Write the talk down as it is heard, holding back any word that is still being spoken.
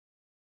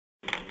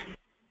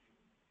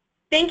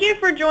Thank you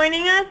for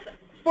joining us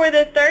for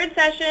the third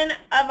session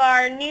of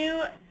our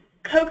new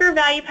Coker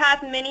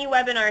ValuePath mini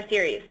webinar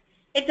series.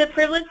 It's a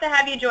privilege to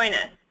have you join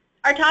us.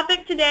 Our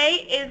topic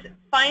today is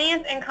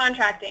finance and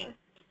contracting.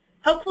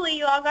 Hopefully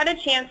you all got a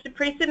chance to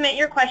pre-submit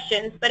your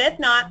questions, but if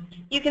not,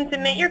 you can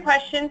submit your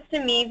questions to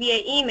me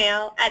via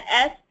email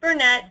at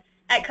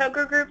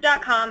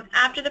sburnett@cokergroup.com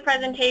after the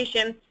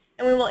presentation,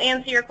 and we will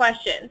answer your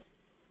questions.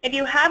 If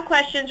you have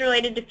questions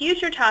related to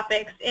future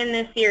topics in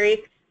this series,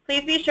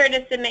 please be sure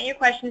to submit your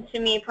questions to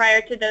me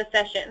prior to those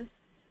sessions.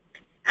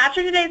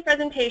 After today's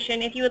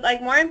presentation, if you would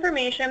like more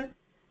information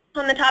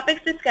on the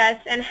topics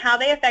discussed and how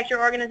they affect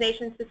your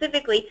organization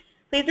specifically,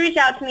 please reach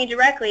out to me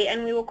directly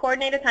and we will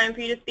coordinate a time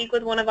for you to speak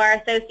with one of our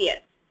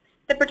associates.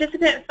 The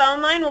participant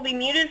phone line will be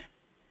muted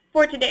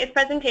for today's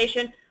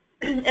presentation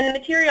and the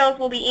materials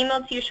will be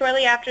emailed to you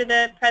shortly after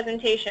the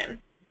presentation.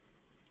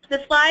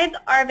 The slides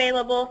are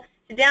available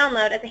to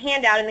download as a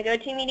handout in the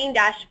GoToMeeting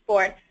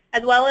dashboard,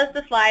 as well as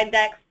the slide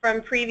decks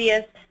from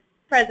previous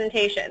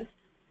presentations.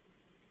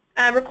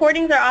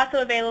 Recordings are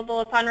also available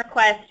upon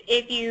request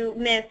if you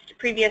missed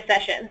previous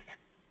sessions.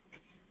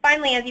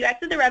 Finally, as you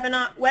exit the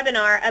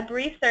webinar, a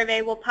brief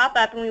survey will pop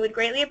up and we would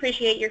greatly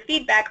appreciate your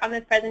feedback on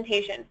this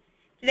presentation.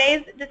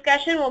 Today's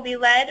discussion will be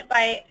led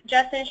by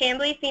Justin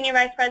Chambly, Senior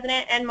Vice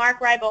President, and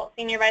Mark Reibolt,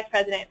 Senior Vice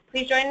President.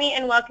 Please join me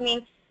in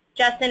welcoming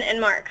Justin and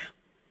Mark.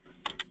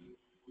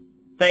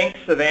 Thanks,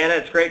 Savannah.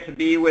 It's great to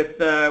be with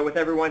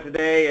everyone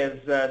today. As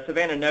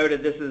Savannah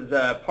noted, this is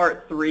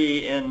part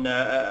 3 in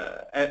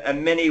a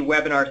mini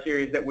webinar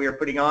series that we are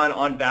putting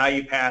on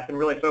ValuePath and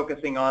really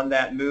focusing on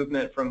that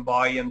movement from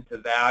volume to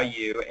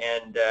value.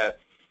 And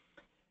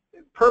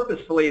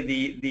purposefully,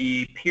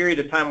 the period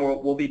of time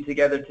we'll be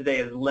together today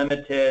is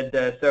limited.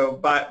 So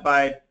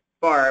by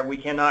far, we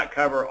cannot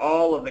cover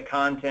all of the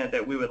content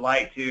that we would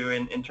like to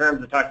in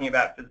terms of talking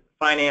about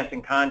finance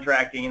and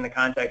contracting in the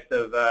context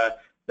of the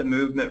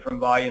movement from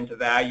volume to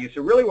value.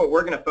 So really what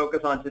we're going to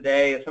focus on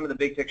today is some of the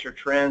big picture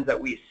trends that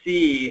we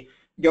see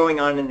going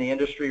on in the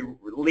industry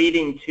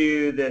leading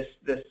to this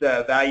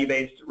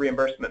value-based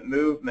reimbursement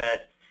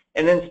movement,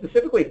 and then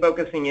specifically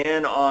focusing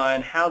in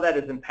on how that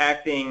is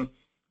impacting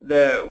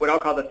what I'll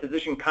call the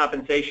physician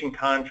compensation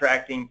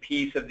contracting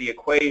piece of the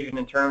equation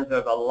in terms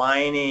of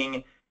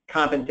aligning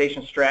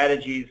compensation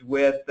strategies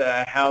with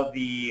how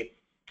the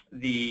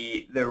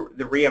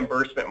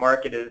reimbursement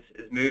market is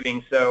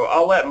moving. So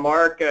I'll let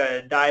Mark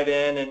dive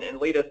in and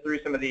lead us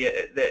through some of the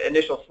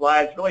initial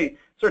slides, really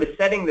sort of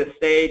setting the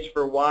stage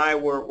for why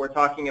we're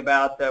talking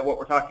about what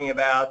we're talking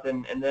about,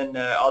 and then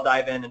I'll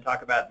dive in and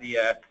talk about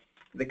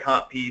the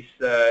comp piece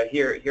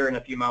here in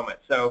a few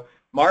moments. So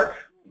Mark,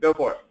 go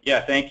for it.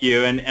 Yeah, thank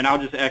you, and I'll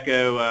just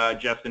echo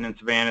Justin and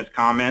Savannah's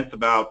comments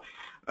about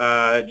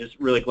just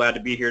really glad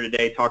to be here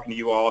today talking to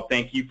you all.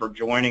 Thank you for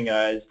joining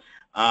us.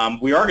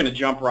 We are going to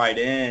jump right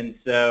in.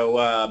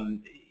 So,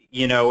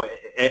 you know,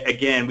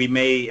 again, it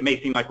may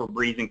seem like we're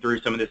breezing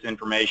through some of this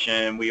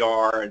information. We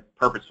are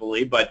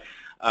purposefully, but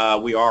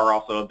we are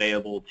also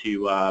available to,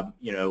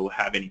 you know,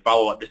 have any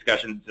follow-up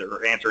discussions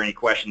or answer any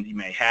questions you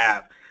may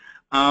have.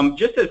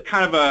 Just as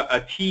kind of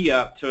a tee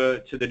up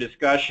to the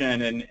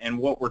discussion and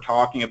what we're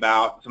talking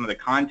about, some of the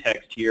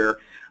context here,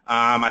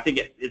 I think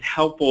it's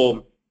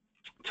helpful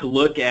to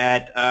look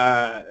at,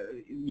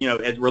 you know,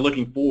 as we're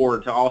looking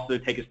forward, to also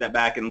take a step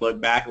back and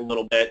look back a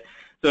little bit.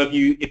 So if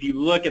you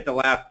look at the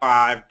last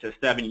 5 to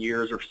 7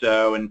 years or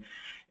so in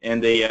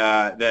the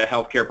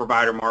healthcare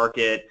provider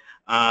market,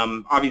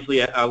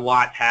 obviously a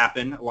lot's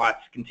happened, a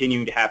lot's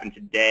continuing to happen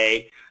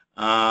today,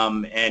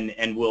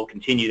 and will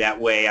continue that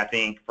way, I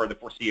think, for the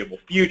foreseeable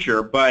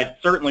future. But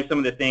certainly some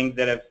of the things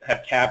that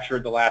have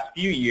captured the last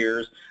few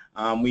years,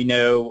 we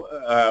know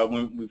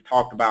when we've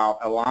talked about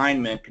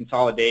alignment,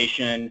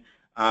 consolidation.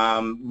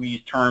 We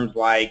use terms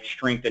like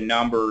strength in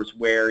numbers,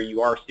 where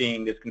you are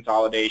seeing this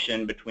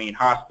consolidation between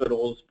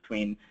hospitals,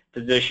 between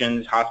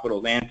physicians,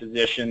 hospitals and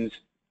physicians,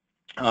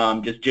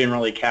 just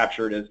generally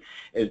captured as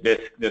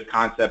this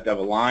concept of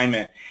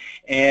alignment.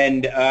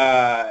 And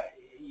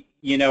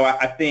you know,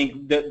 I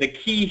think the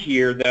key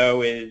here,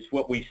 though, is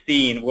what we've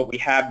seen, what we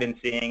have been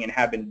seeing and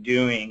have been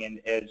doing, and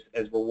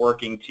as we're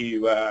working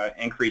to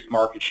increase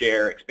market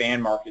share,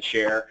 expand market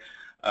share,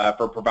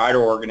 for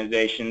provider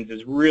organizations,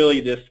 is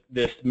really this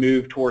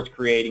move towards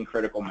creating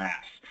critical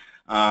mass.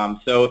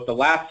 So if the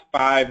last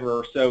 5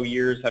 or so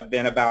years have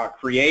been about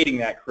creating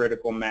that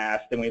critical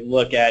mass, then we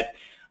look at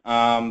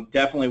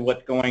definitely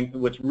what's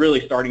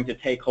really starting to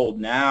take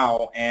hold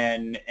now,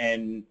 and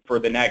for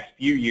the next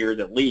few years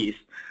at least,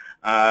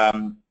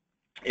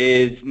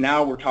 is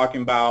now we're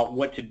talking about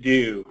what to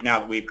do now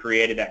that we've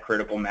created that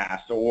critical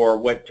mass, or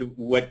what do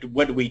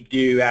we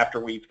do after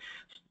we've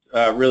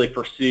really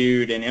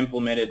pursued and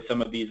implemented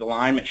some of these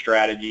alignment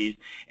strategies.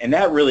 And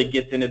that really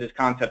gets into this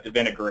concept of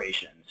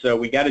integration. So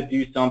we got to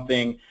do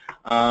something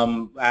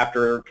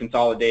after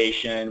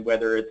consolidation,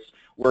 whether it's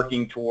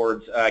working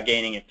towards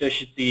gaining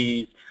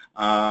efficiencies,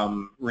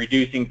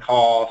 reducing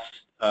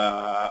costs,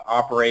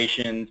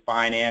 operations,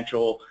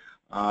 financial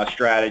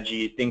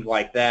strategies, things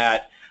like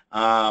that.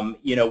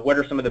 What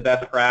are some of the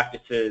best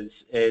practices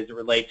as it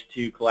relates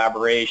to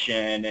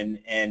collaboration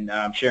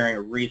and sharing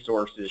of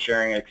resources,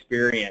 sharing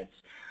experience.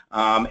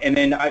 And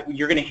then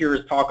you're going to hear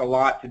us talk a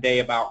lot today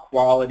about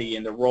quality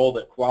and the role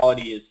that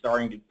quality is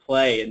starting to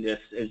play in this,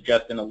 as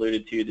Justin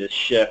alluded to, this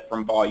shift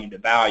from volume to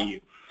value.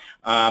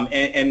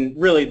 And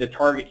really the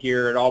target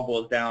here, it all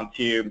boils down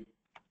to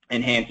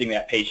enhancing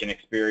that patient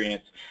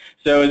experience.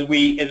 So as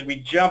we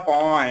jump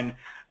on,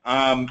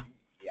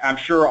 I'm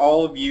sure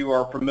all of you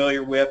are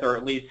familiar with, or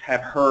at least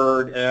have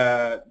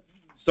heard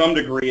some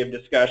degree of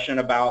discussion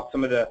about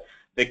some of the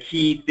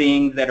key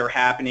things that are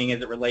happening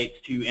as it relates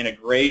to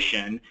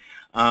integration.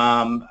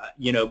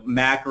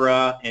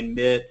 MACRA and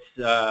MIPS,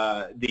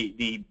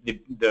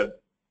 the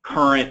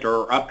current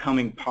or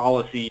upcoming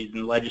policies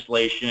and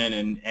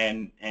legislation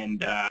and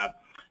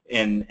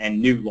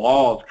new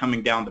laws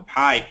coming down the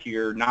pike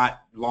here,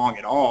 not long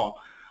at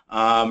all.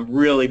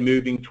 Really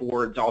moving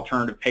towards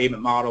alternative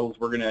payment models.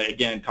 We're going to,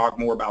 again, talk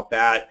more about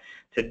that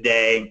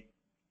today.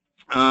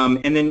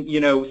 And then,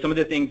 some of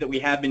the things that we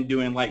have been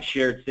doing, like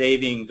shared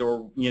savings,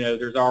 or,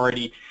 there's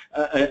already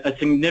a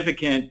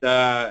significant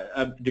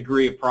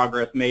degree of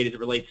progress made as it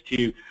relates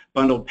to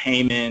bundled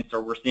payments,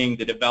 or we're seeing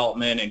the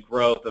development and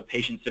growth of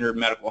patient-centered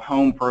medical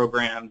home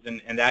programs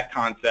and that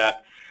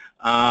concept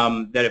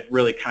that have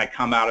really kind of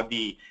come out of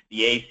the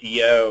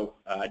ACO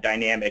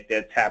dynamic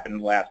that's happened in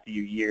the last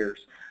few years.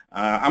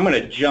 I'm going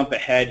to jump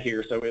ahead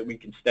here so that we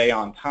can stay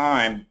on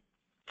time.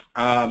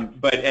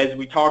 But as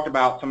we talked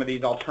about some of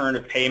these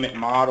alternative payment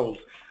models,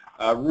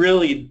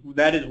 really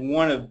that is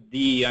one of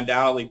the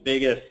undoubtedly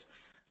biggest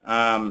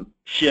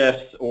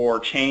shifts or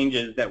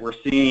changes that we're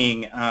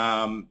seeing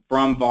as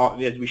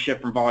we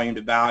shift from volume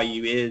to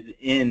value is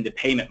in the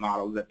payment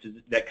models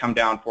that come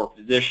down for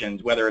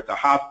physicians, whether it's a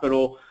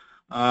hospital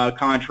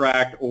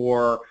contract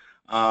or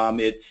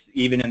it's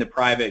even in the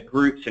private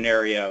group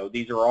scenario.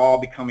 These are all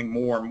becoming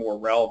more and more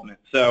relevant.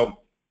 So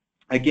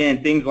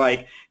again, things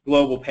like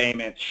global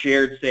payments,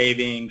 shared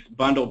savings,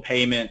 bundled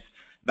payments,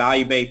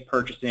 value-based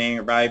purchasing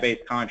or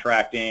value-based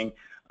contracting,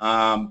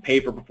 pay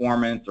for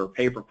performance or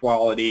pay for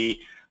quality,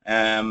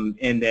 and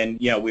then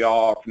we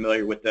all are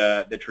familiar with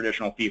the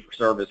traditional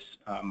fee-for-service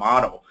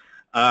model.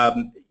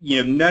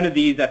 None of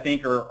these I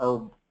think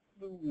are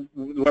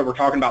what we're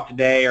talking about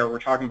today, or we're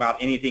talking about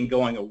anything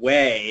going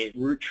away.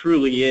 It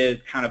truly is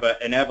kind of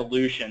an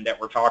evolution that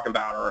we're talking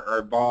about, or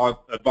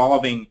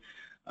evolving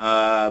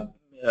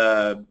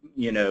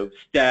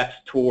steps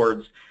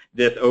towards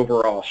this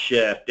overall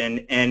shift.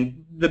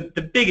 And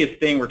the biggest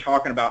thing we're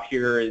talking about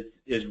here is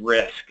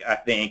risk, I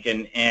think,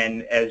 and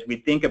as we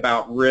think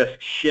about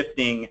risk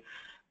shifting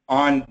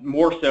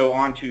more so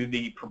onto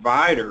the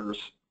providers,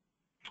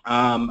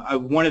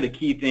 one of the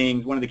key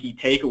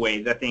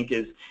takeaways I think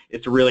is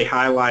to really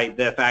highlight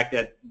the fact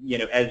that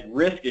as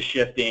risk is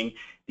shifting,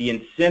 the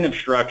incentive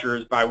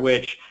structures by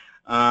which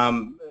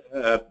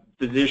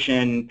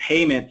physician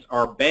payments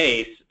are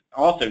based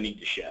also need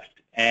to shift.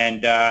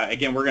 And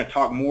again, we're going to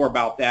talk more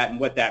about that and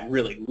what that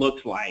really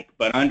looks like.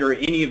 But under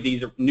any of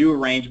these new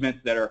arrangements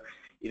that are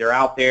either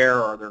out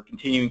there or they're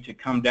continuing to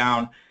come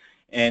down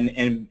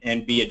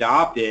and be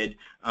adopted,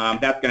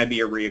 that's going to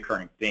be a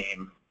reoccurring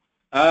theme.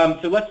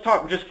 So let's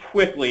talk just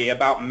quickly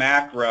about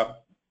MACRA.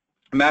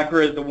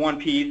 MACRA is the one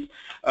piece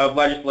of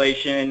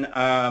legislation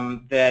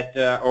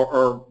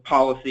or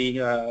policy,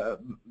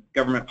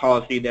 government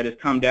policy that has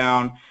come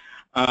down.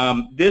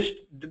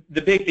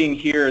 The big thing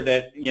here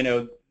that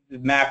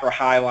MACRA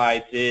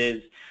highlights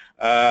is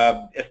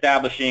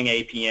establishing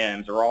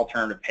APMs, or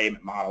alternative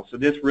payment models. So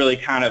this really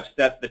kind of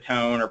sets the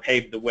tone or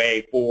paves the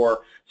way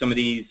for some of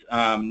these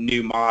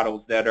new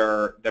models that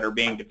are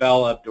being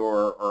developed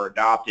or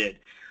adopted.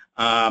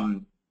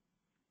 I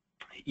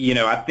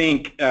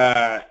think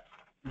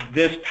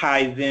this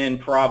ties in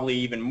probably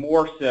even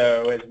more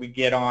so as we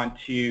get on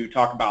to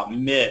talk about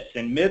MIPS.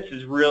 And MIPS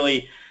is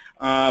really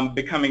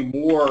becoming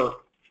more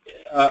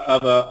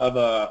of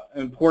a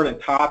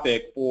important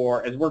topic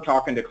as we're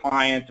talking to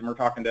clients and we're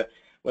talking to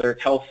whether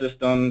it's health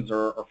systems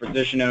or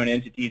physician-owned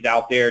entities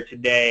out there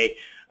today.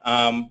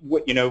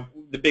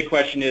 The big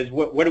question is,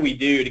 what do we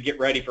do to get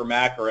ready for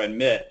MACRA and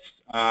MIPS?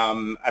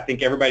 I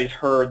think everybody's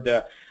heard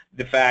the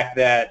fact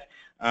that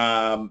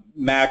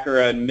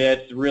MACRA and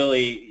MIPS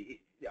really,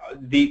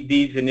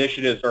 these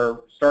initiatives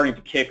are starting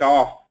to kick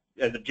off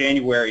as of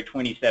January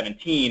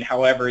 2017.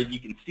 However, as you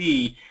can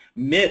see,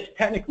 MIPS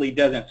technically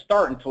doesn't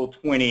start until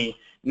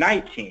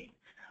 2019.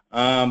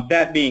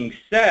 That being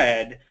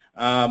said,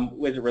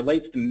 as it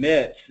relates to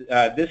MIPS,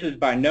 this is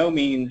by no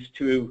means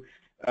to,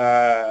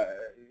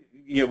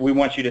 we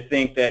want you to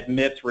think that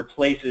MIPS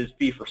replaces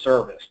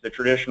fee-for-service. The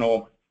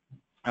traditional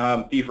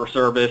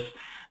fee-for-service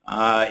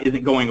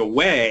isn't going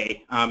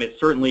away. It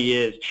certainly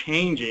is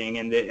changing,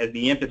 and as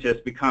the impetus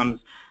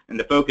becomes and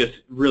the focus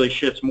really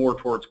shifts more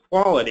towards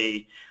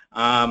quality,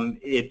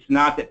 it's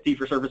not that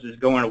fee-for-service is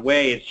going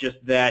away. It's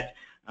just that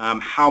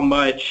how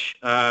much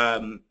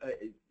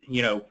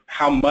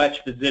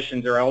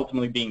physicians are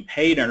ultimately being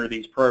paid under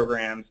these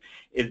programs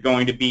is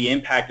going to be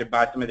impacted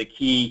by some of the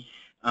key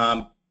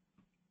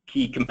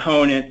key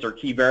components or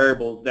key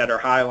variables that are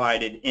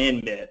highlighted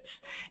in MIPS.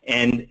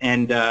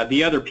 And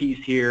the other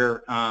piece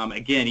here,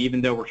 again,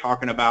 even though we're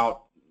talking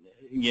about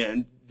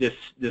this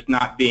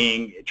not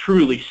being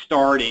truly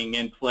starting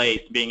in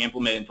place, being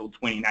implemented until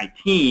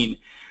 2019,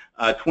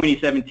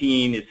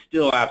 2017 is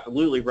still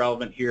absolutely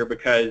relevant here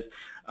because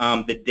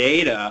the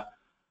data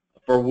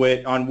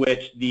on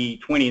which the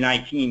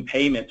 2019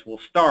 payments will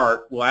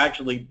start will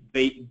actually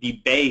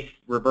be based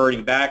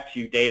reverting back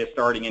to data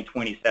starting in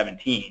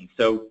 2017.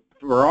 So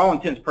for all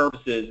intents and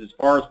purposes, as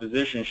far as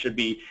physicians should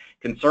be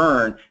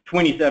concerned,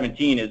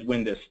 2017 is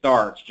when this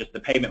starts, just the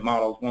payment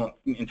models won't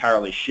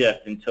entirely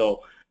shift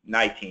until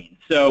 19.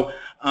 So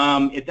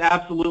it's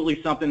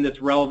absolutely something that's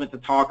relevant to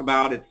talk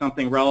about. It's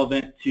something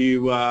relevant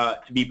to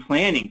be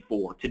planning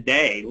for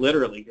today,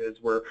 literally,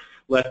 because we're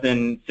less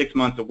than 6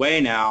 months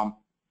away now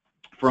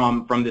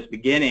from this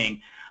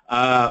beginning.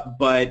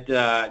 But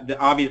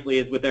obviously,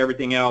 as with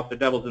everything else, the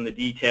devil's in the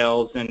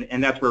details,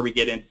 and that's where we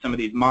get into some of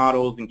these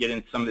models and get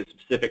into some of the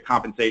specific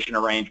compensation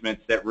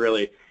arrangements that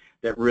really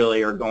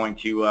are going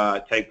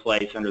to take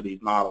place under these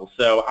models.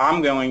 So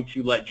I'm going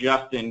to let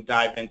Justin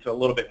dive into a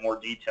little bit more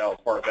detail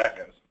as far as that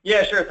goes.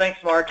 Yeah, sure.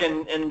 Thanks, Mark.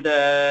 And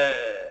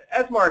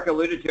as Mark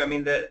alluded to, I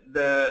mean,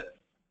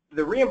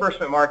 the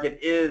reimbursement market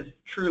is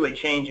truly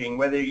changing,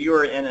 whether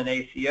you're in an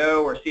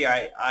ACO or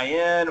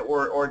CIN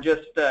or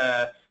just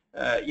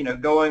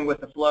going with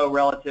the flow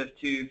relative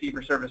to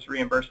fee-for-service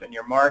reimbursement in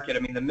your market. I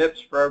mean, the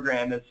MIPS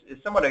program is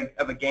somewhat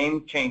of a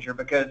game changer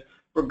because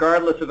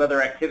regardless of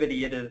other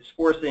activity, it is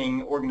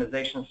forcing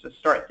organizations to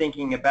start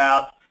thinking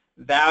about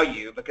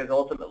value because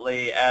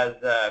ultimately, as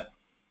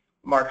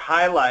Mark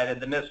highlighted,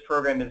 the MIPS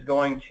program is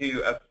going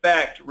to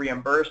affect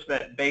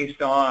reimbursement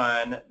based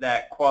on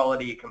that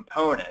quality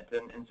component,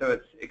 and so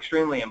it's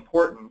extremely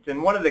important.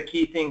 And one of the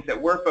key things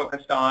that we're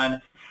focused on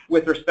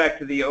with respect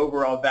to the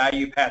overall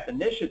ValuePath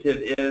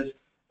initiative is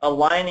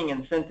aligning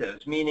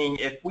incentives, meaning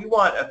if we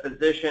want a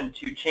physician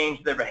to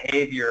change their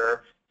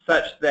behavior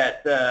such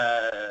that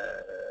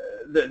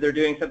they're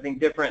doing something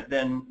different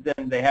than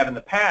they have in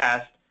the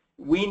past,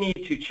 we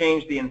need to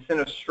change the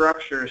incentive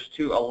structures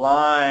to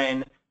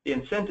align the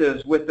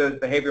incentives with those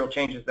behavioral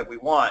changes that we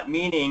want,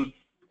 meaning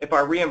if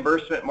our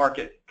reimbursement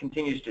market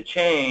continues to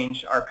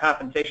change, our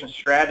compensation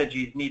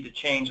strategies need to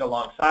change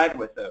alongside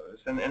with those.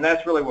 And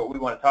that's really what we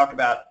want to talk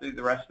about through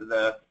the rest of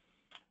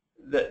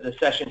the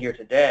session here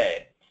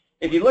today.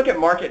 If you look at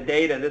market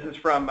data, this is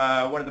from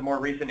one of the more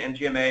recent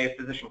MGMA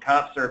physician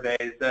comp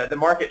surveys, the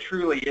market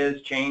truly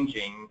is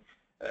changing.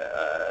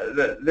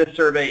 This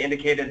survey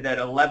indicated that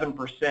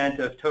 11%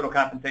 of total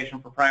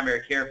compensation for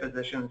primary care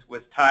physicians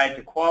was tied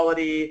to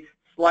quality,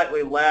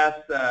 slightly less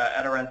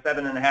at around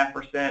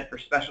 7.5% for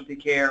specialty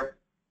care,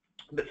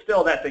 but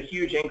still that's a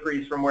huge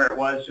increase from where it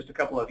was just a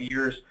couple of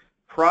years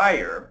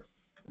prior.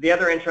 The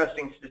other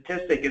interesting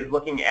statistic is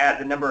looking at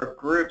the number of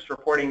groups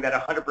reporting that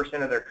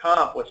 100% of their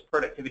comp was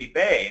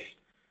productivity-based.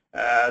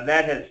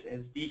 That has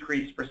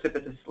decreased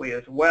precipitously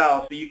as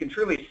well. So you can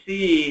truly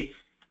see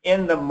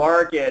in the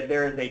market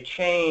there is a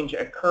change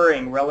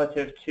occurring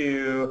relative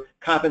to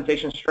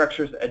compensation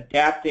structures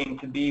adapting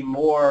to be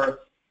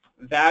more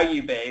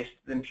value-based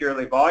than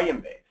purely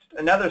volume-based.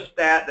 Another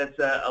stat that's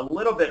a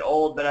little bit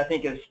old, but I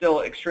think is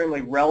still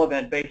extremely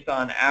relevant based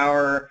on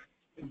our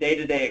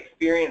day-to-day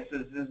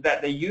experiences, is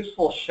that the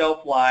useful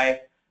shelf life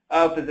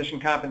of physician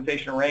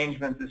compensation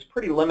arrangements is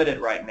pretty limited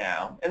right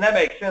now. And that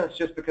makes sense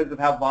just because of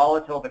how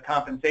volatile the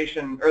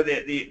compensation or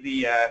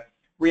the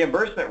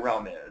reimbursement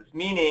realm is,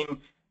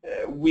 meaning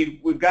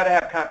we've got to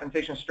have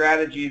compensation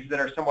strategies that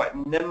are somewhat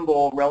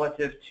nimble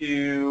relative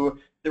to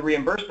the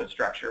reimbursement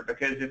structure,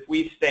 because if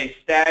we stay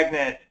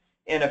stagnant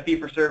in a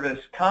fee-for-service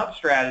comp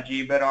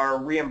strategy, but our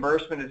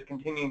reimbursement is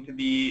continuing to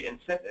be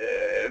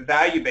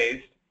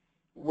value-based,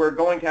 we're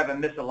going to have a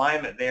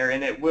misalignment there,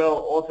 and it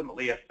will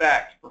ultimately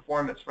affect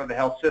performance for the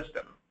health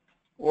system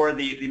or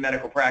the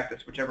medical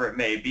practice, whichever it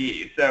may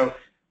be. So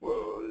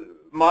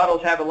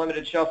models have a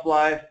limited shelf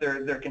life.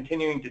 They're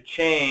continuing to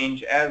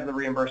change as the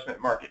reimbursement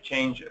market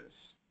changes.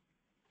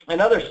 And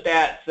other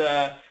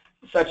stats,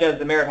 such as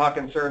the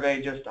Merritt-Hawkins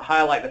survey, just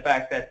highlight the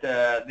fact that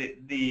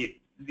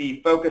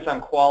the focus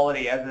on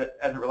quality as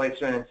it relates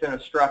to an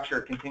incentive structure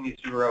continues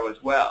to grow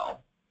as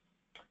well.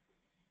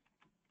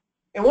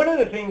 And one of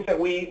the things that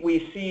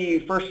we see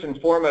first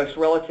and foremost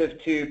relative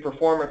to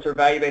performance or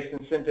value-based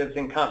incentives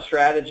in comp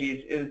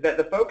strategies is that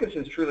the focus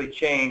has truly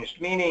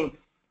changed, meaning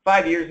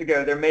 5 years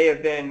ago there may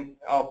have been,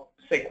 I'll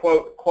say,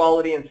 quote,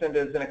 quality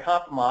incentives in a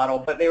comp model,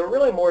 but they were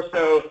really more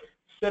so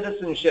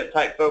citizenship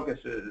type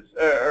focuses,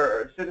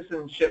 or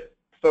citizenship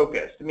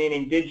focused,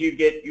 meaning did you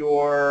get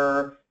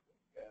your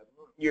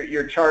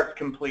charts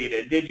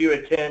completed? Did you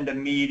attend a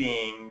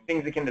meeting?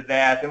 Things akin to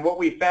that. And what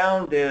we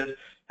found is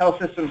health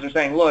systems are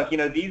saying, look,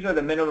 these are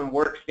the minimum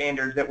work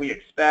standards that we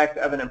expect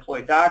of an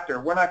employed doctor.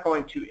 We're not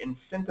going to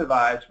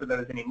incentivize for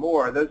those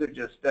anymore. Those are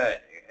just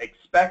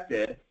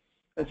expected.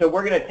 And so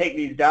we're going to take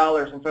these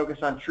dollars and focus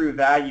on true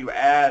value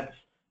adds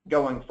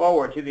going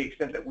forward to the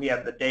extent that we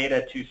have the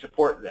data to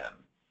support them.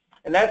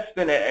 And that's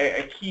been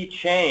a key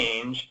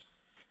change.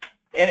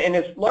 and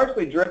it's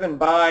largely driven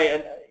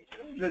by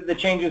the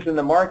changes in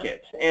the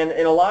market. And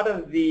a lot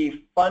of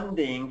the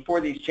funding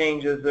for these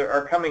changes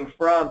are coming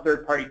from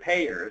third-party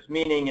payers,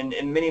 meaning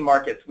in many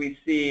markets we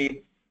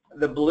see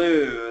the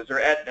Blues or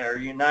Aetna or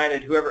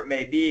United, whoever it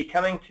may be,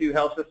 coming to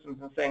health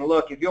systems and saying,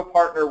 look, if you'll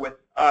partner with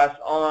us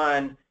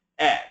on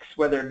X,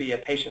 whether it be a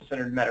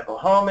patient-centered medical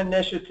home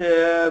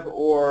initiative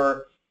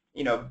or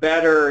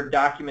better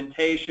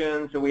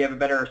documentation so we have a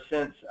better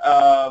sense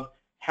of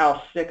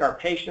how sick our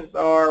patients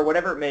are,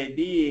 whatever it may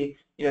be,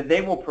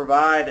 they will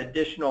provide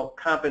additional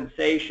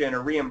compensation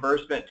or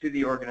reimbursement to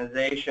the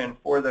organization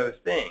for those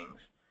things.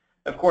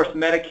 Of course,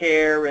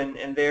 Medicare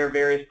and their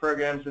various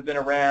programs have been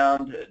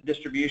around.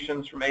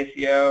 Distributions from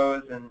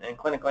ACOs and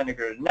clinically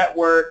integrated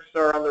networks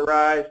are on the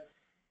rise.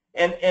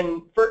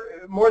 And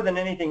for more than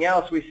anything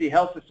else, we see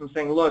health systems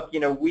saying, look,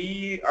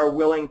 we are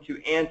willing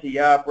to ante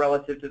up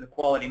relative to the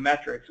quality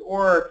metrics,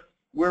 or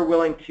we're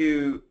willing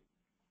to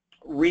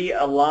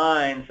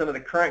realign some of the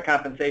current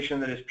compensation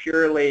that is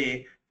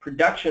purely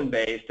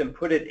production-based and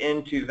put it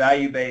into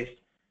value-based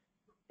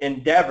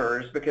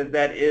endeavors, because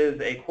that is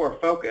a core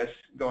focus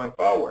going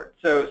forward.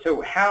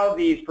 So how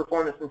these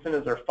performance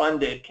incentives are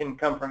funded can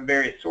come from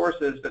various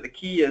sources, but the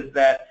key is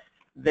that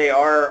they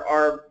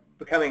are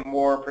becoming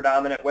more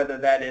predominant, whether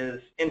that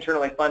is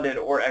internally funded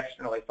or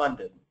externally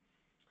funded.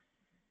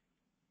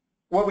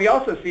 What we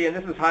also see, and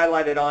this is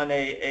highlighted on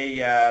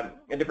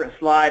a different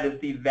slide, is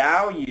the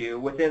value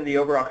within the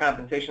overall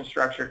compensation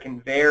structure can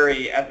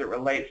vary as it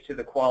relates to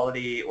the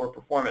quality or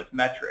performance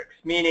metrics.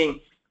 Meaning,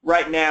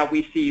 right now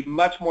we see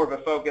much more of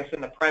a focus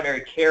in the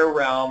primary care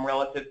realm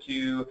relative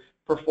to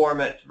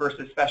performance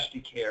versus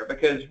specialty care,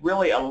 because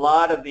really a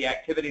lot of the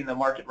activity in the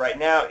market right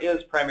now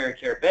is primary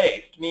care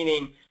based,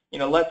 meaning,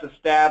 let's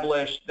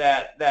establish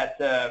that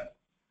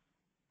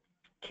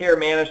care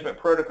management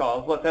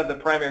protocols. Let's have the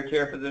primary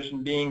care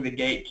physician being the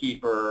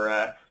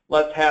gatekeeper.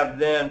 Let's have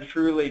them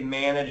truly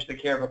manage the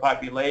care of a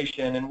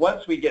population. And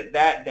once we get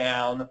that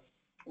down,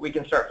 we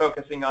can start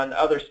focusing on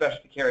other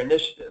specialty care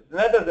initiatives. And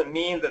that doesn't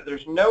mean that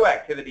there's no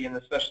activity in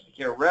the specialty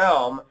care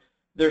realm.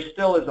 There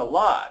still is a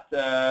lot.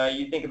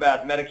 You think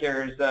about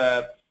Medicare's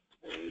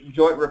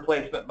joint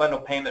replacement bundle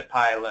payment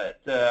pilot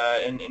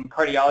and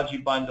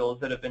cardiology bundles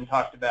that have been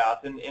talked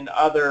about, and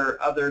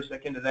others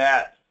akin to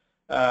that.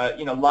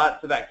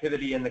 Lots of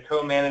activity in the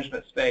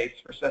co-management space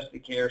for specialty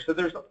care. So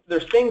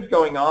there's things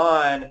going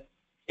on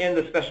in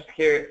the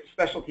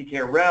specialty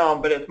care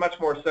realm, but it's much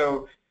more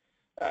so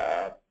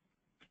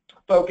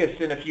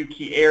focused in a few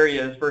key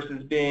areas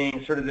versus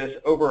being sort of this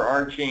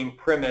overarching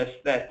premise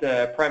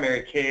that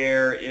primary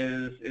care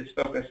is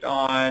focused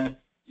on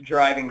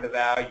driving the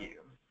value.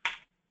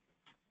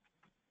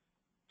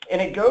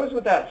 And it goes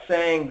without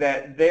saying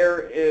that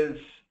there is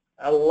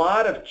a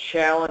lot of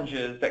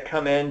challenges that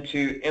come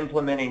into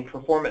implementing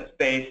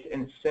performance-based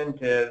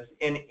incentives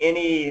in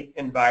any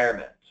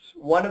environment.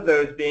 One of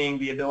those being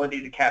the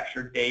ability to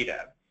capture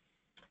data.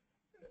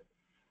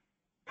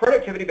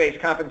 Productivity-based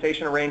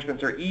compensation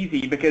arrangements are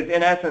easy because,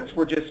 in essence,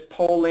 we're just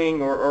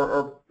polling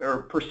or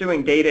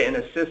pursuing data in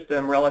a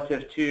system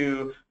relative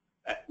to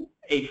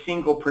a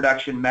single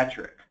production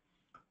metric.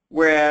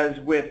 Whereas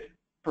with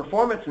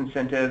performance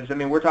incentives, I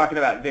mean, we're talking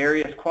about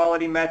various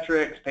quality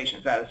metrics,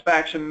 patient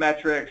satisfaction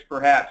metrics,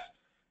 perhaps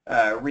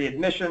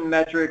readmission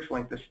metrics,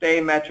 length of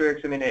stay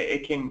metrics. I mean,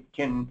 it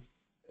can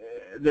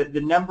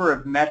the number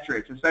of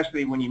metrics,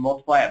 especially when you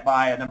multiply it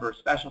by a number of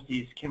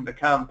specialties, can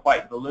become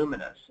quite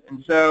voluminous.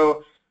 And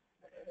so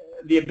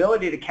the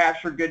ability to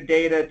capture good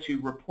data,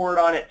 to report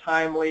on it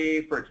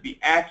timely, for it to be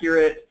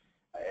accurate,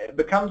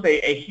 becomes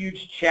a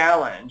huge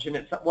challenge. And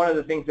it's one of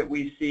the things that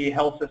we see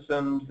health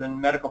systems and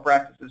medical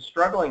practices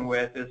struggling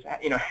with is,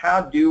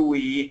 how do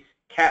we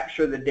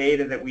capture the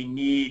data that we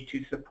need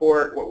to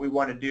support what we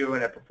want to do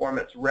in a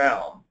performance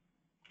realm?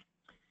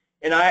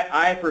 And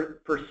I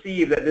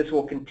perceive that this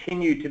will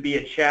continue to be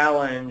a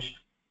challenge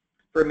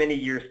for many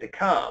years to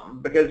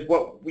come, because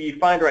what we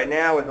find right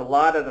now is a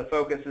lot of the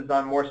focus is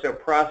on more so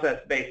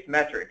process-based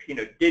metrics.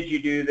 Did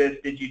you do this?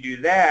 Did you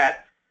do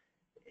that?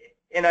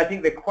 And I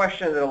think the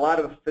question that a lot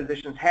of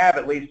physicians have,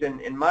 at least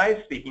in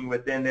my speaking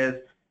with them, is,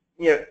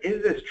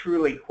 is this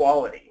truly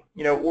quality?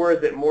 Or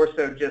is it more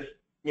so just,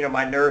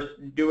 my nurse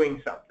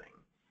doing something?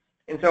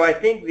 And so I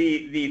think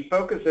the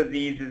focus of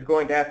these is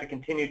going to have to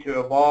continue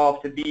to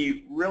evolve to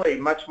be really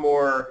much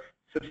more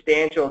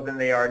substantial than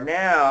they are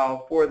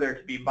now for there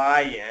to be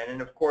buy-in. And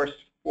of course,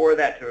 for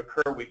that to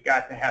occur, we've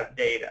got to have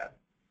data.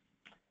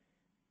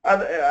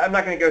 I'm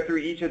not going to go through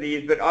each of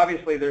these, but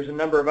obviously there's a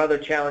number of other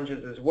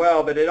challenges as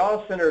well, but it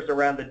all centers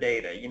around the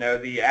data,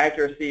 the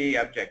accuracy,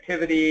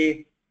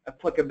 objectivity,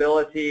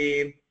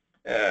 applicability,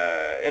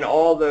 and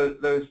all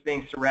those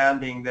things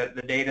surrounding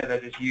the data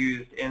that is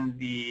used in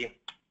the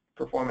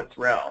performance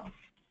realm.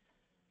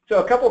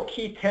 So a couple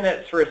key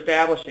tenets for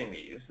establishing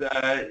these.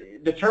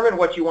 Determine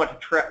what you want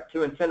to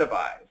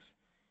incentivize.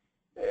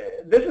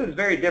 This is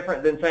very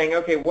different than saying,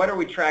 okay, what are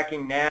we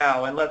tracking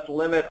now, and let's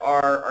limit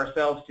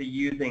ourselves to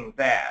using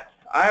that.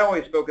 I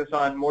always focus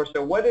on more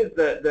so what is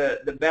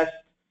the best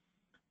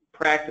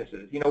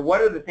practices.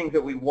 What are the things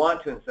that we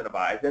want to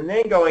incentivize? And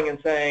then going and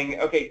saying,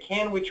 okay,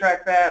 can we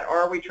track that?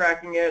 Are we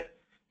tracking it?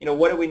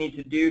 What do we need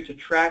to do to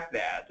track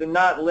that? And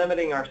not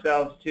limiting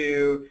ourselves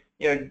to,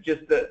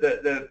 just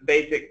the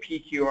basic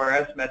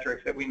PQRS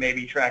metrics that we may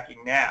be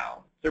tracking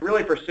now. So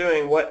really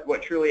pursuing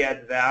what truly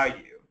adds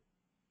value.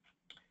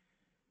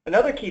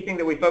 Another key thing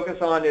that we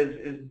focus on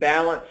is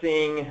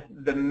balancing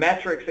the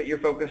metrics that you're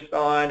focused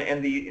on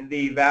and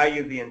the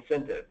value of the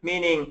incentive,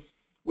 meaning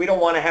we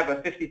don't want to have a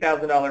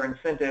 $50,000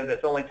 incentive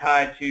that's only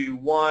tied to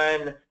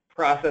one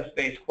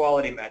process-based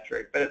quality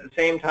metric, but at the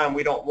same time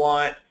we don't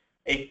want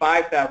a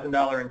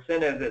 $5,000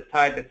 incentive that's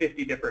tied to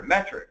 50 different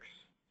metrics.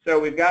 So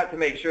we've got to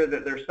make sure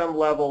that there's some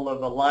level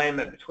of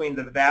alignment between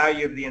the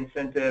value of the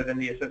incentive and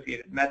the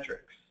associated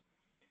metrics.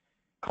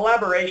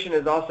 Collaboration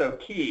is also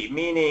key,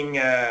 meaning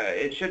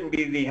it shouldn't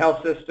be the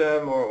health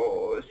system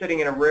or sitting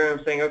in a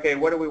room saying, okay,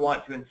 what do we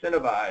want to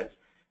incentivize?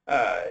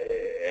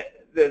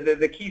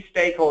 The key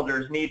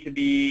stakeholders need to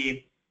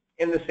be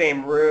in the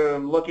same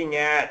room looking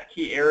at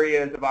key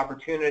areas of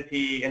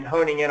opportunity and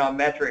honing in on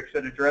metrics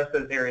that address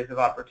those areas of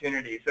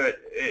opportunity. So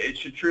it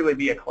should truly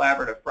be a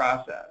collaborative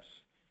process.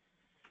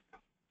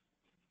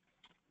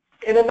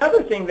 And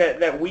another thing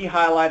that we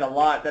highlight a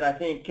lot that I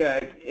think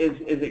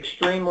is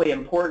extremely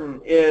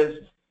important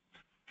is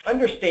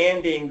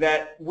understanding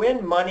that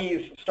when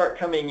monies start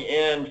coming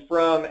in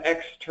from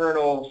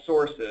external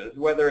sources,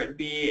 whether it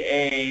be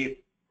a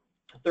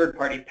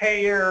third-party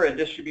payer, a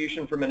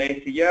distribution from an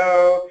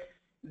ACO,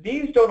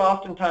 these don't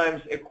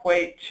oftentimes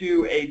equate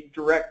to a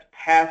direct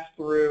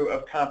pass-through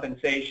of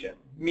compensation,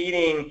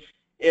 meaning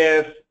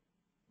if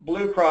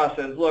Blue Cross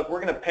says, look,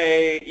 we're going to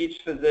pay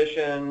each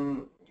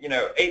physician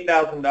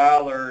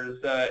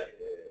 $8,000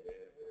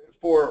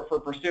 for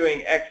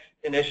pursuing X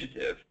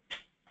initiative.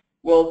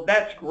 Well,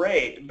 that's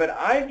great, but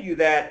I view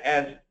that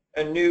as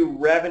a new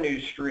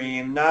revenue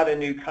stream, not a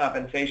new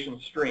compensation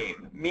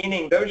stream,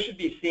 meaning those should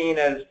be seen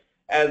as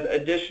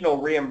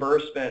additional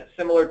reimbursement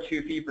similar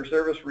to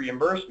fee-for-service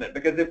reimbursement,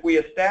 because if we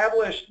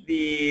establish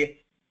the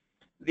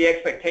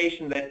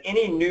expectation that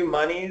any new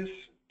monies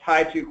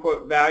tied to,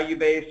 quote,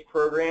 value-based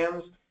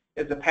programs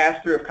is a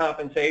pass-through of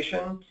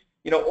compensation,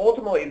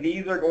 ultimately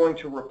these are going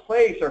to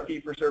replace our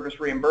fee-for-service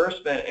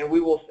reimbursement, and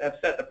we will have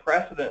set the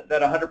precedent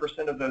that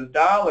 100% of those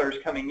dollars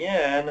coming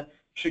in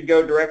should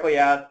go directly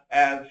out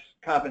as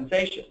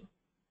compensation.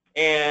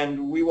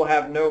 And we will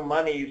have no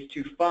monies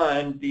to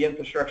fund the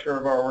infrastructure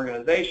of our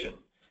organization.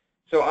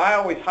 So I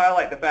always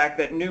highlight the fact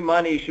that new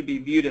money should be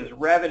viewed as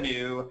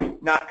revenue,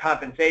 not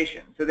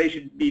compensation. So they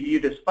should be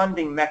viewed as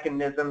funding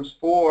mechanisms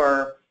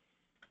for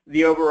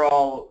the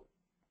overall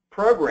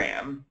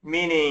program,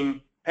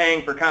 meaning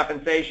paying for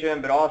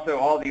compensation, but also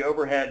all the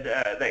overhead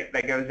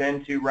that goes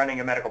into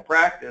running a medical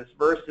practice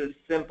versus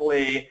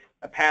simply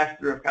a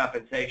pass-through of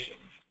compensation.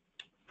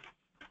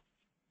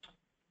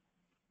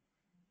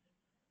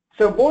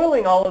 So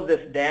boiling all of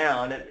this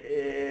down,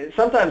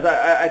 sometimes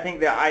I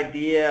think the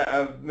idea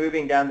of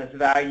moving down this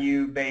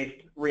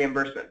value-based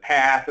reimbursement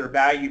path or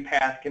value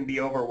path can be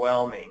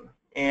overwhelming.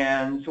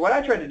 And so what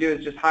I try to do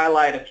is just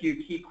highlight a few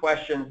key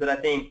questions that I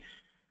think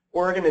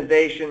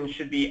organizations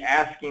should be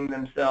asking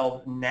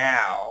themselves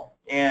now,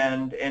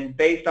 and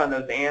based on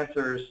those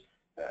answers,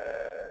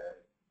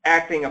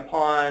 acting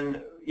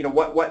upon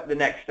what the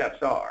next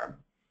steps are.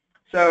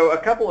 So a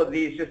couple of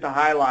these just to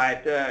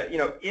highlight,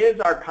 is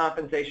our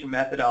compensation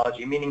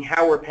methodology, meaning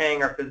how we're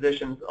paying our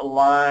physicians,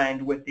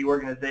 aligned with the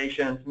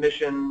organization's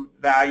mission,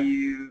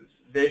 values,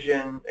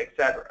 vision,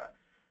 etc.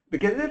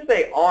 Because if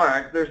they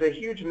aren't, there's a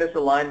huge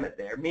misalignment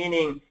there,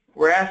 meaning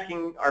we're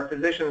asking our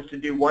physicians to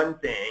do one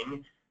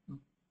thing,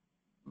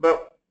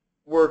 but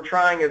we're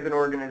trying as an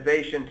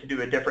organization to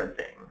do a different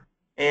thing.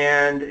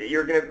 And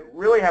you're going to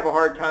really have a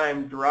hard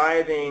time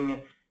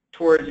driving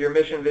towards your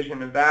mission,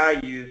 vision, and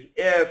values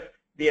if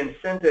the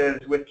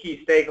incentives with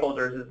key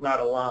stakeholders is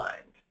not aligned.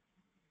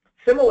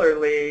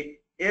 Similarly,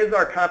 is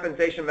our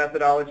compensation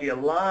methodology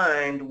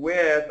aligned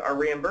with our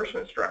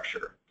reimbursement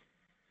structure?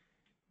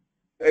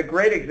 A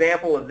great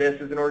example of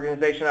this is an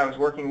organization I was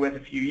working with a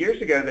few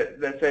years ago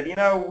that said,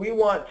 we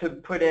want to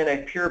put in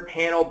a pure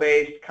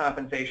panel-based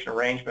compensation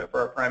arrangement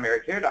for our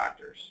primary care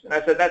doctors. And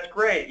I said, that's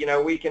great.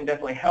 We can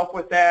definitely help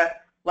with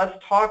that. Let's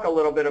talk a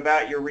little bit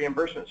about your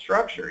reimbursement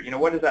structure.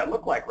 What does that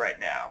look like right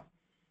now?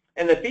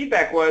 And the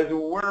feedback was,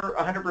 we're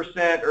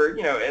 100% or,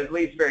 at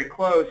least very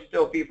close,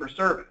 still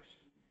fee-for-service.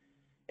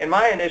 And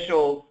my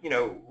initial,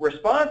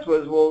 response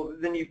was, well,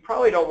 then you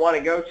probably don't want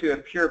to go to a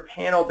pure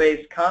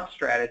panel-based comp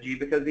strategy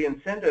because the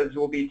incentives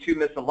will be too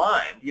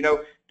misaligned.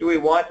 Do we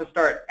want to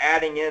start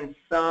adding in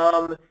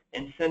some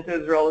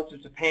incentives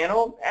relative to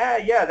panel?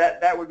 Yeah,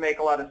 that would make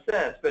a lot of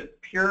sense.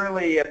 But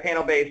purely a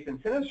panel-based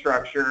incentive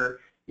structure,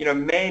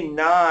 may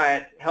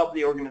not help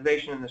the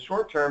organization in the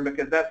short term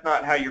because that's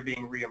not how you're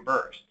being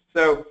reimbursed.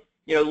 So,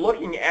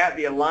 looking at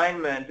the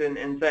alignment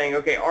and saying,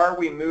 okay, are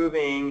we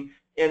moving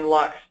in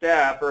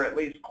lockstep or at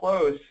least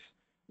close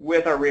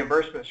with our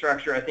reimbursement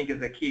structure, I think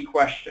is a key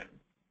question.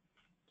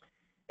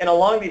 And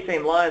along these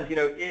same lines,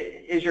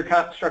 is your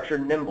comp structure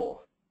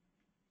nimble?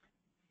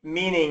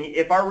 meaning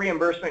if our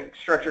reimbursement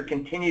structure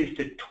continues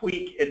to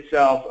tweak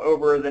itself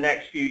over the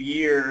next few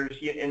years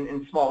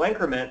in small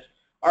increments,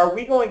 are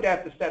we going to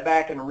have to step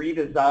back and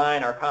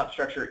redesign our comp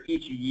structure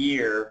each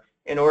year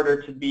in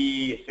order to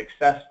be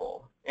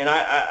successful? And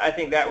I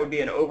think that would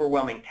be an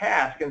overwhelming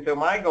task. And so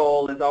my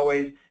goal is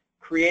always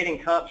creating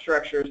comp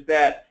structures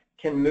that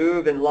can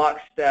move in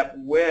lockstep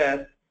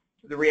with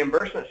the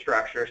reimbursement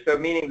structure. So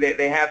meaning that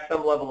they have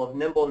some level of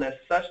nimbleness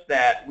such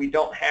that we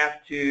don't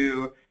have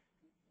to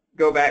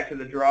go back to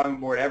the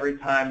drawing board every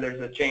time there's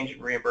a change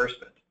in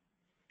reimbursement.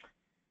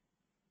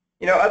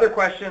 You know, other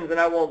questions, and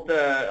I won't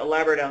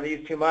elaborate on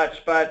these too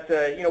much, but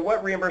you know,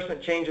 what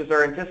reimbursement changes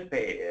are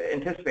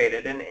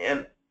anticipated,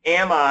 and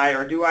am I,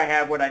 or do I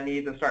have what I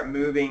need to start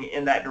moving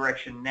in that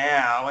direction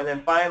now? And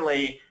then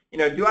finally, you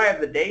know, do I have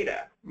the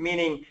data?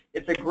 Meaning,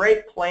 it's a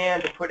great plan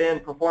to put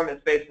in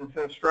performance-based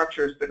incentive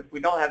structures, but if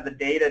we don't have the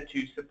data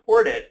to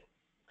support it,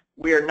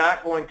 we are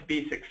not going to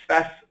be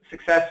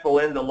successful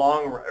in the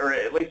long run, or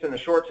at least in the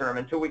short term,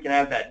 until we can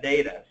have that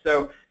data.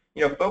 So,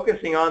 you know,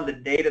 focusing on the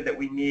data that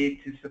we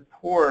need to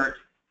support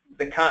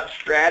the comp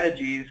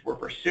strategies we're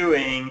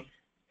pursuing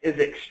is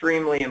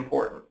extremely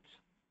important.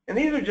 And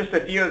these are just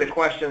a few of the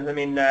questions. I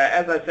mean,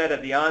 as I said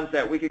at the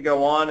onset, we could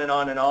go on and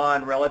on and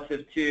on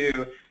relative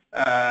to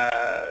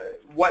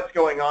what's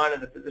going on in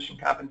the physician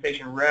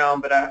compensation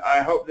realm, but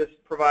I hope this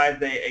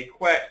provides a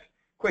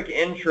quick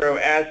intro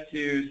as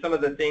to some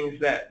of the things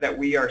that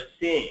we are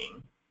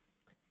seeing.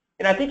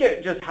 And I think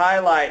it just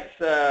highlights,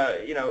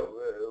 you know,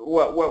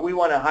 what we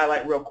want to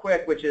highlight real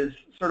quick, which is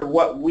sort of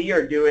what we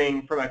are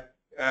doing from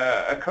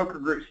a Coker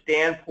Group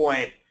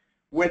standpoint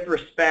with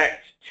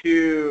respect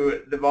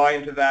to the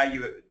volume to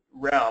value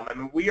realm. I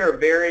mean, we are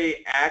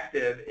very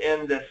active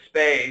in this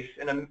space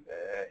in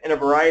a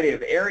variety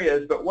of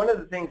areas, but one of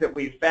the things that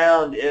we've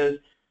found is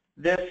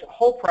this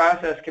whole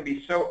process can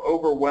be so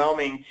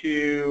overwhelming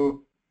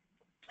to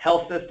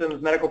health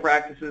systems, medical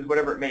practices,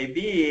 whatever it may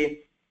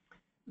be,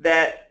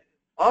 that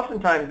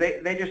oftentimes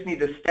they just need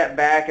to step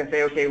back and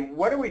say, okay,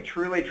 what are we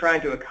truly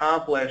trying to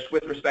accomplish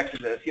with respect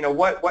to this? You know,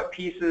 what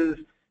pieces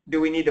do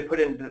we need to put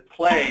into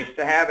place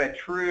to have a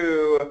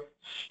true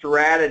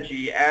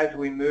strategy as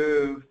we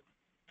move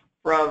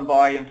from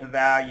volume to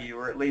value,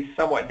 or at least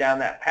somewhat down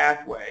that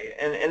pathway?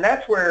 And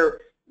that's where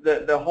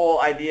the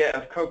whole idea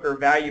of Coker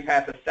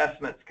ValuePath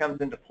assessments comes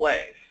into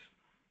place.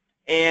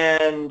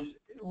 And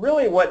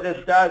really what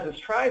this does is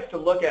tries to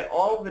look at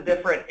all the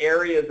different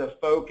areas of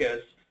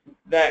focus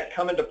that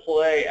come into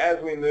play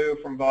as we move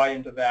from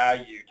volume to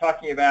value,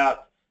 talking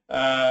about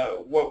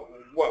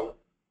what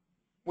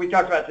we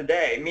talked about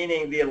today,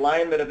 meaning the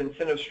alignment of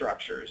incentive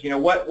structures. You know,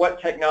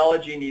 what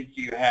technology needs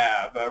do you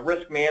have?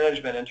 Risk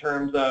management in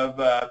terms of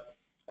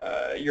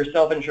your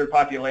self-insured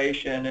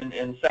population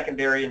and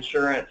secondary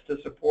insurance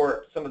to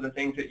support some of the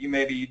things that you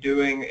may be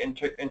doing in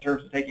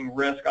terms of taking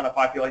risk on a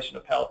population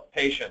of health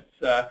patients.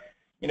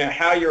 You know,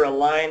 how you're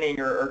aligning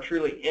or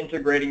truly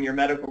integrating your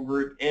medical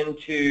group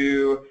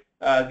into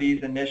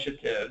these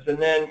initiatives. And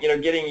then, you know,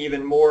 getting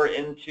even more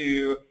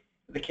into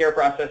the care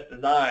process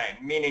design,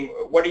 meaning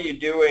what are you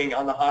doing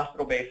on the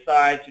hospital-based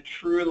side to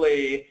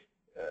truly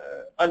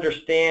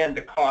understand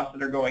the costs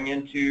that are going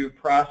into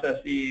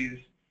processes,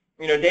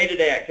 you know,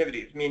 day-to-day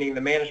activities, meaning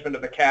the management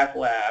of a cath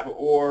lab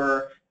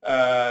or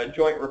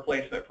joint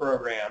replacement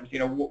programs. You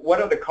know,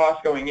 what are the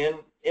costs going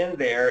in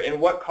there, and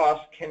what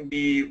costs can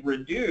be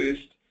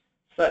reduced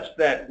such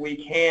that we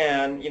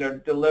can, you know,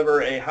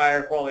 deliver a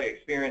higher quality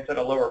experience at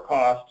a lower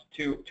cost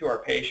to our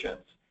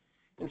patients.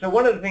 And so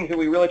one of the things that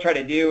we really try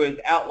to do is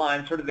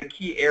outline sort of the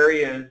key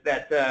areas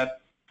that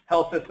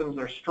health systems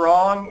are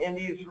strong in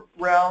these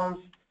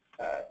realms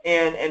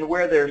and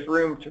where there's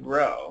room to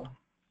grow.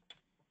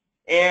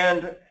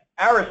 And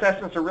our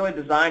assessments are really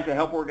designed to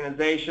help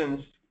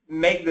organizations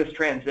make this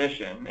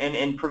transition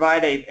and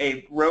provide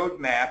a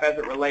roadmap as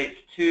it relates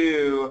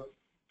to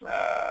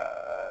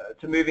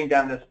moving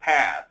down this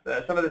path.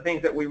 Some of the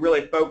things that we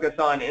really focus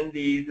on in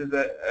these is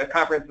a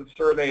comprehensive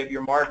survey of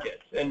your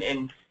markets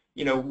and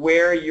you know,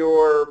 where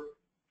your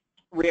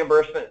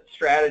reimbursement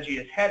strategy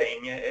is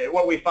heading.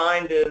 What we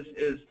find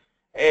is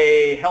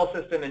a health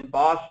system in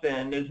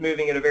Boston is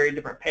moving at a very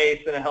different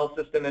pace than a health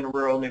system in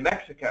rural New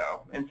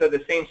Mexico. And so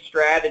the same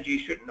strategy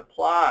shouldn't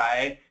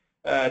apply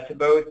to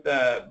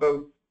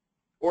both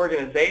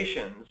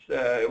organizations.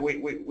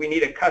 We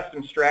need a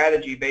custom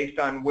strategy based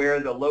on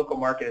where the local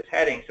market is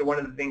heading. So one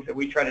of the things that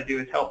we try to do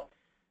is help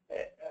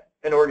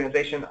an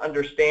organization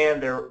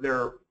understand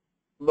their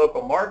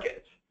local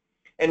markets.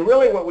 And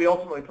really what we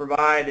ultimately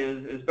provide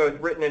is both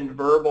written and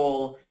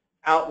verbal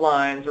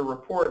outlines or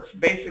reports,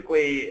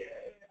 basically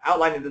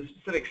outlining the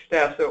specific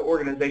steps that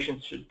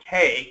organizations should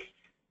take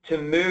to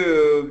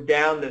move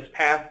down this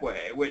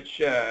pathway, which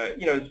you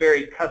know, is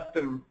very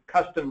custom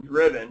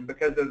driven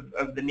because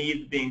of the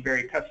needs being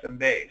very custom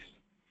based.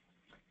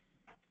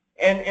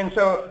 And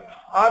so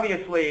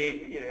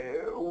obviously, you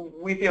know,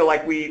 we feel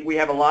like we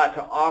have a lot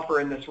to offer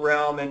in this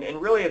realm, and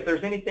really if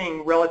there's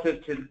anything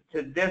relative to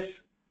this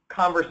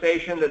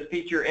conversation that's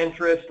piqued your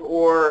interest,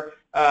 or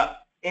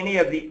any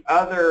of the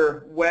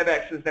other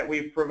WebExes that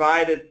we've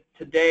provided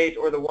to date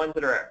or the ones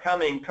that are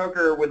coming,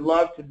 Coker would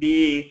love to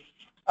be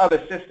of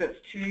assistance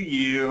to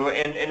you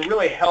and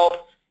really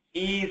help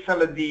ease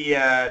some of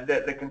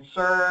the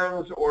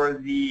concerns or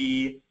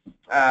the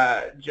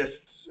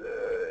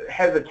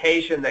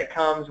hesitation that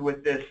comes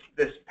with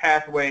this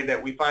pathway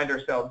that we find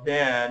ourselves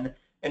in,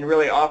 and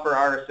really offer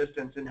our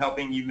assistance in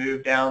helping you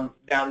move down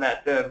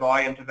that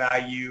volume to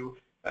value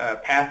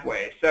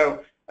pathway.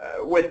 So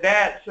with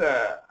that,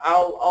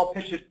 I'll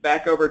pitch it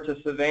back over to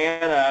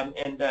Savannah,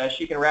 and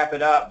she can wrap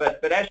it up.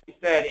 But as she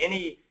said,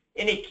 any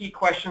key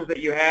questions that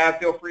you have,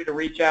 feel free to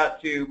reach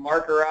out to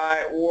Mark or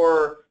I,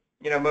 or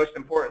most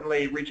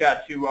importantly, reach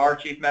out to our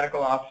Chief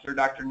Medical Officer,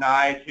 Dr.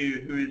 Knight,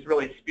 who is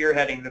really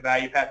spearheading the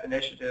ValuePath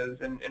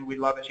initiatives, and we'd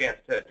love a chance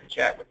to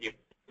chat with you.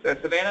 So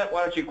Savannah,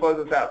 why don't you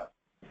close us out?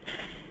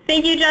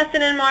 Thank you,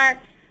 Justin and Mark.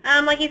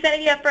 Like you said,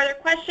 if you have further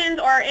questions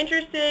or are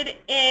interested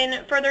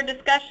in further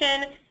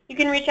discussion, you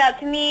can reach out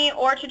to me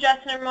or to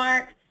Justin or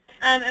Mark,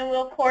 and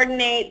we'll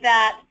coordinate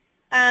that.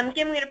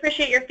 Again, we'd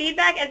appreciate your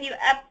feedback as you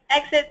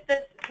exit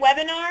this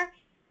webinar,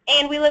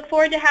 and we look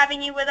forward to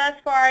having you with us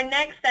for our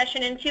next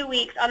session in 2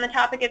 weeks on the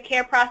topic of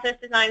care process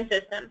design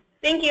system.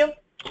 Thank you.